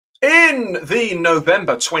In the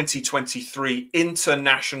November 2023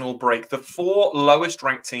 international break, the 4 lowest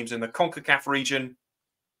ranked teams in the CONCACAF region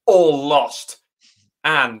all lost.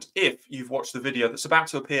 And if you've watched the video that's about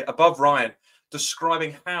to appear above Ryan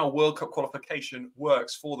describing how World Cup qualification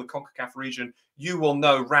works for the CONCACAF region, you will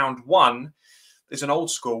know round 1 is an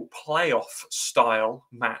old school playoff style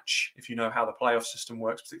match, if you know how the playoff system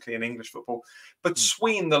works, particularly in English football,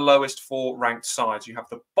 between the lowest 4 ranked sides. You have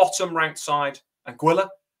the bottom ranked side, Anguilla.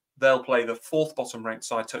 They'll play the 4th bottom ranked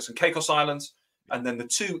side, Turks and Caicos Islands. And then the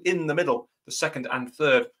 2 in the middle, the 2nd and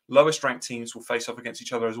 3rd lowest ranked teams will face off against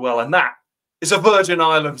each other as well. And that is a Virgin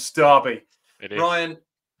Islands derby. It is. Ryan,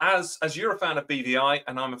 as you're a fan of BVI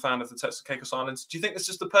and I'm a fan of the Turks and Caicos Islands, do you think this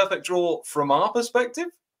is the perfect draw from our perspective?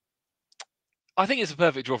 I think it's a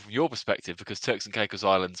perfect draw from your perspective because Turks and Caicos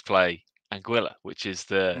Islands play Anguilla, which is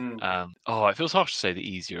the it feels harsh to say the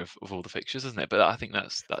easier of all the fixtures, isn't it? But I think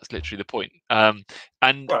that's literally the point. I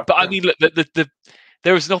mean, look,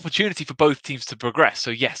 there is an opportunity for both teams to progress.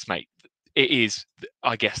 So yes, mate, it is,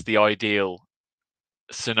 I guess, the ideal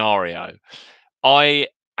scenario. I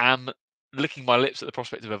am licking my lips at the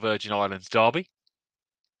prospect of a Virgin Islands derby.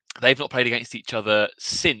 They've not played against each other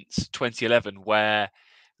since 2011, where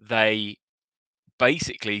they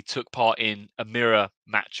basically took part in a mirror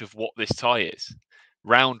match of what this tie is.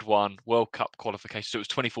 Round 1 World Cup qualification. So it was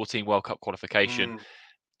 2014 World Cup qualification.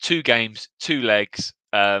 2 games, 2 legs.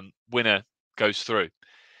 Winner goes through.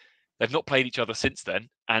 They've not played each other since then,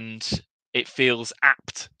 and it feels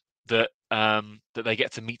apt that that they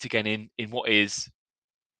get to meet again in what is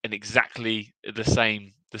in exactly the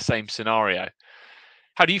same scenario.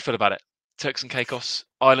 How do you feel about it? Turks and Caicos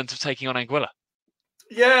Islands of taking on Anguilla.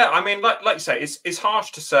 Yeah, I mean, like you say, it's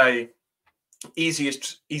harsh to say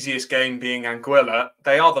easiest game being Anguilla.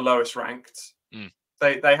 They are the lowest ranked.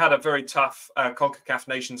 They had a very tough CONCACAF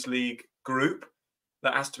Nations League group,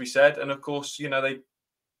 that has to be said, and of course, you know,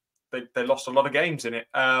 they lost a lot of games in it.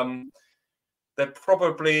 They're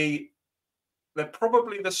probably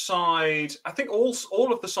the side. I think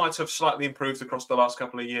all of the sides have slightly improved across the last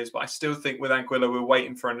couple of years, but I still think with Anguilla, we're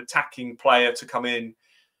waiting for an attacking player to come in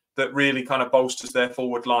that really kind of bolsters their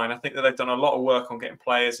forward line. I think that they've done a lot of work on getting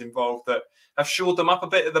players involved that have shored them up a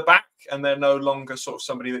bit at the back, and they're no longer sort of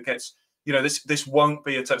somebody that gets, you know, this won't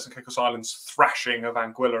be a Turks and Caicos Islands thrashing of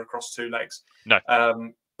Anguilla across 2 legs. No.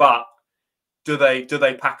 But do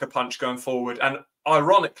they pack a punch going forward? And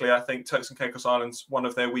ironically, I think Turks and Caicos Islands, one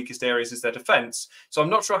of their weakest areas is their defence. So I'm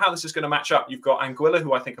not sure how this is going to match up. You've got Anguilla,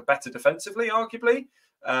 who I think are better defensively, arguably,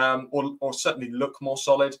 or certainly look more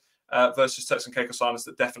solid. Versus Turks and Caicos Islands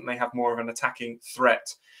that definitely have more of an attacking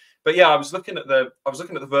threat. But yeah, I was looking at the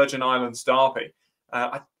Virgin Islands derby.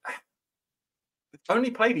 They've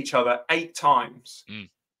only played each other 8 times,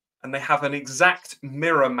 and they have an exact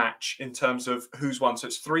mirror match in terms of who's won. So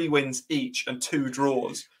it's 3 wins each and 2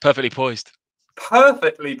 draws. Perfectly poised.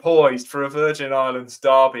 Perfectly poised for a Virgin Islands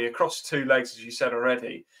derby across 2 legs, as you said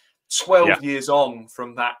already. 12 years on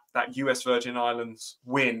from that US Virgin Islands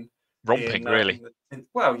win. Romping, really. In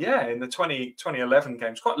the 2011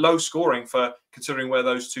 games. Quite low scoring for considering where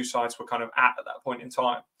those 2 sides were kind of at that point in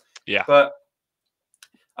time. Yeah. But,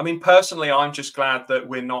 I mean, personally, I'm just glad that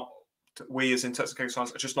we as in Turks and Caicos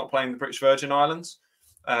Islands are just not playing the British Virgin Islands,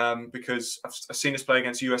 because I've seen us play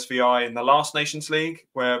against USVI in the last Nations League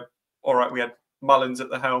where, all right, we had Mullins at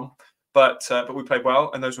the helm, but we played well,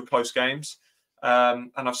 and those were close games.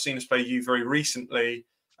 And I've seen us play you very recently,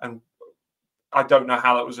 and I don't know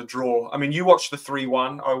how that was a draw. I mean, you watched the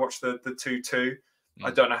 3-1. I watched the 2-2. I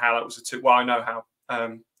don't know how that was a 2. Well, I know how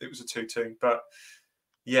it was a 2-2. But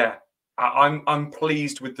yeah, I'm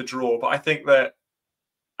pleased with the draw. But I think that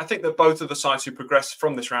both of the sides who progress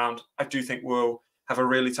from this round, I do think will have a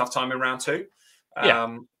really tough time in round 2.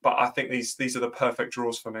 But I think these are the perfect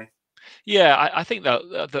draws for me. Yeah, I think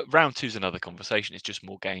that round 2 is another conversation. It's just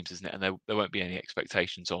more games, isn't it? And there won't be any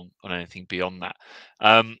expectations on anything beyond that.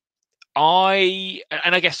 I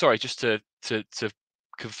guess, sorry, just to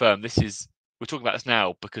confirm, we're talking about this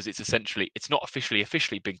now because it's not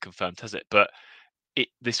officially been confirmed, has it? But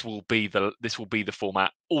this will be the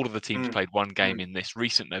format. All of the teams played 1 game in this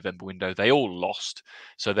recent November window. They all lost,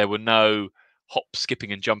 so there were no hop,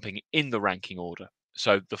 skipping, and jumping in the ranking order.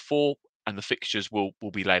 So the 4 and the fixtures will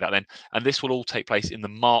be laid out then, and this will all take place in the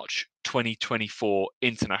March 2024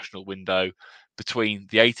 international window between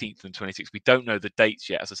the 18th and 26th. We don't know the dates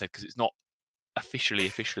yet, as I said, because it's not officially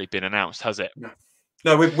been announced, has it?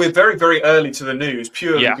 No, we're very, very early to the news,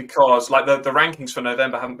 purely because like the rankings for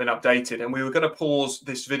November haven't been updated, and we were going to pause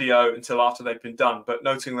this video until after they'd been done. But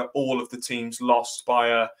noting that all of the teams lost by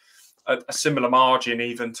a similar margin,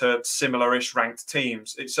 even to similar-ish ranked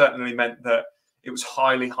teams, it certainly meant that it was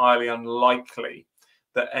highly, highly unlikely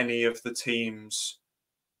that any of the teams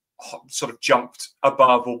sort of jumped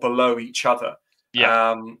above or below each other.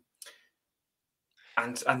 Yeah.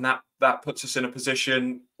 And that puts us in a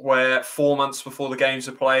position where 4 months before the games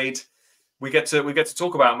are played, we get to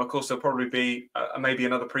talk about them. Of course, there'll probably be maybe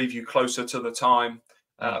another preview closer to the time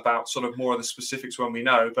about sort of more of the specifics when we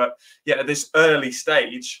know. But yeah, at this early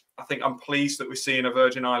stage, I think I'm pleased that we're seeing a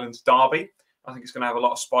Virgin Islands derby. I think it's going to have a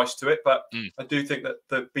lot of spice to it. But I do think that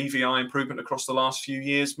the BVI improvement across the last few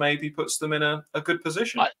years maybe puts them in a good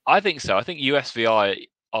position. I think so. I think USVI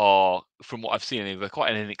are, from what I've seen, they're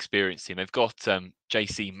quite an inexperienced team. They've got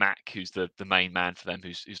JC Mack, who's the main man for them,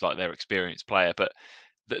 who's like their experienced player. But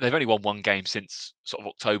they've only won one game since sort of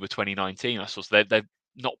October 2019. I saw, so they've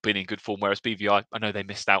not been in good form. Whereas BVI, I know they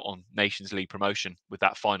missed out on Nations League promotion with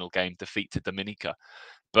that final game defeat to Dominica.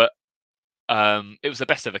 But it was the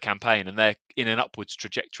best ever campaign, and they're in an upwards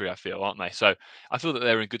trajectory, I feel, aren't they? So I feel that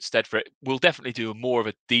they're in good stead for it. We'll definitely do more of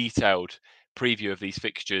a detailed preview of these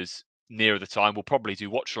fixtures nearer the time. We'll probably do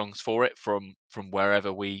watch-alongs for it from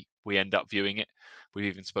wherever we end up viewing it. We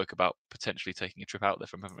even spoke about potentially taking a trip out there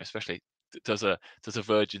from memory, especially does a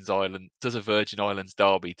Virgin Islands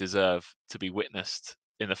derby deserve to be witnessed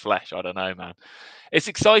in the flesh? I don't know, man. It's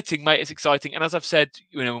exciting, mate. It's exciting, and as I've said,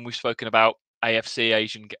 when we've spoken about AFC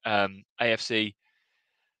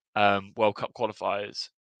World Cup qualifiers,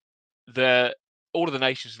 all of the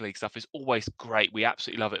Nations League stuff is always great. We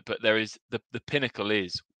absolutely love it, but there is the pinnacle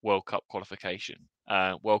is World Cup qualification,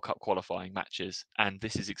 World Cup qualifying matches, and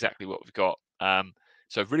this is exactly what we've got.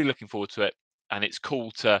 So really looking forward to it, and it's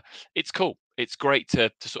cool. It's great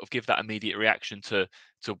to sort of give that immediate reaction to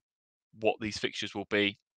what these fixtures will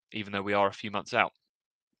be, even though we are a few months out.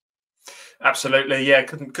 Absolutely, yeah.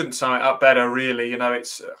 Couldn't sum it up better, really.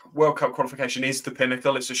 It's World Cup qualification is the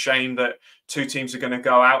pinnacle. It's a shame that two teams are going to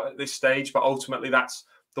go out at this stage, but ultimately that's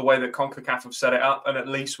the way that CONCACAF have set it up, and at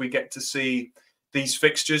least we get to see these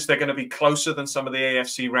fixtures. They're going to be closer than some of the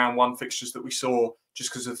AFC round one fixtures that we saw,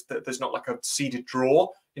 just because there's not like a seeded draw.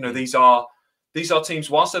 These are teams,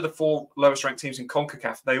 whilst they're the four lowest ranked teams in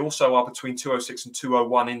CONCACAF, they also are between 206 and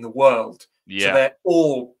 201 in the world. Yeah. So they're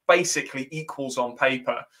all basically equals on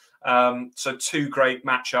paper. So two great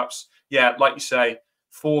matchups. Yeah, like you say,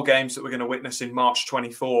 4 games that we're going to witness in March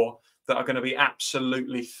 24 that are going to be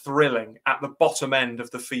absolutely thrilling at the bottom end of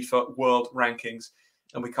the FIFA World Rankings.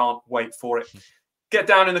 And we can't wait for it. Get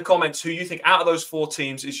down in the comments who you think out of those 4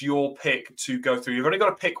 teams is your pick to go through. You've only got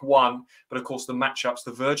to pick one, but of course the matchups,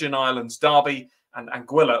 the Virgin Islands derby and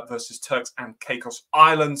Anguilla versus Turks and Caicos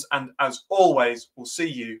Islands. And as always, we'll see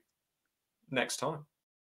you next time.